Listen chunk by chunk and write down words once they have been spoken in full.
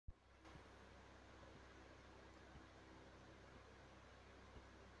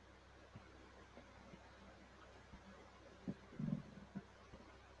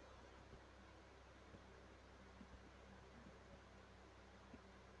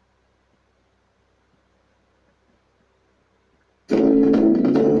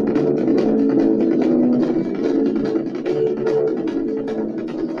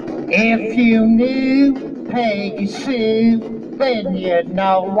If you knew Peggy Sue, then you'd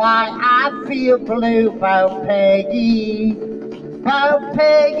know why I feel blue about Peggy. About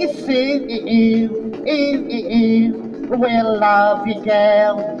Peggy Sue, we'll love you,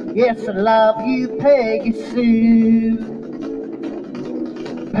 gal. Yes, I love you, Peggy Sue.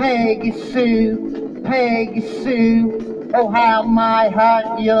 Peggy Sue, Peggy Sue, oh how my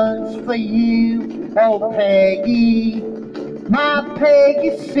heart yearns for you. Oh Peggy, my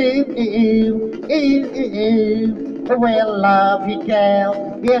Peggy Sue, we'll love you,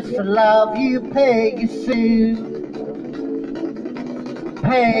 gal. Yes, I love you, Peggy Sue.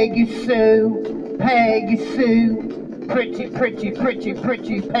 Peggy Sue, Peggy Sue, pretty, pretty, pretty,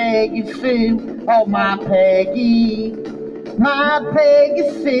 pretty Peggy Sue. Oh my Peggy, my Peggy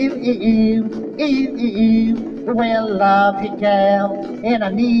Sue, well love you, gal, and I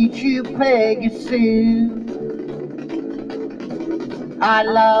need you, Peggy Sue. I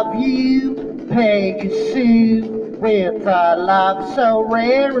love you, Peggy Sue, with a love so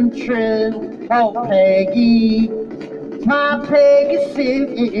rare and true. Oh Peggy, my Peggy Sue,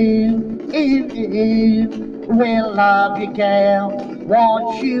 well love you, gal,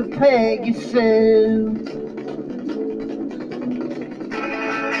 want you, Peggy Sue.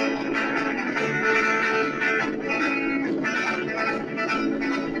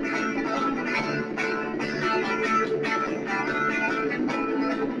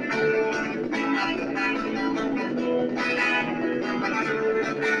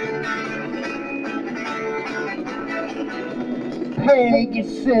 Peggy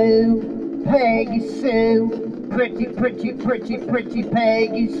Sue, Peggy Sue, pretty, pretty, pretty, pretty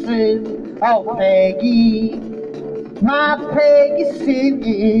Peggy Sue. Oh Peggy, my Peggy Sue,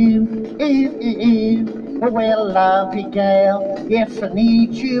 well love you, gal. Yes, I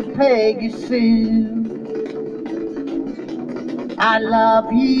need you, Peggy Sue. I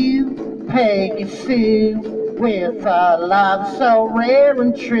love you, Peggy Sue, with a love so rare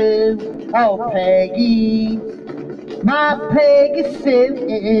and true. Oh Peggy, my Peggy Sue,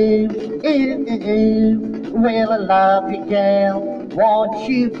 well I love you, gal, want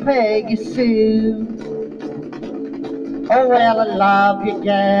you, Peggy Sue. Oh well I love you,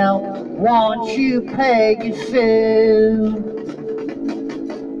 gal, want you, Peggy Sue.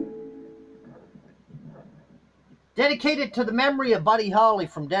 Dedicated to the memory of Buddy Holly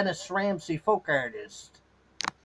from Dennis Ramsey, folk artist.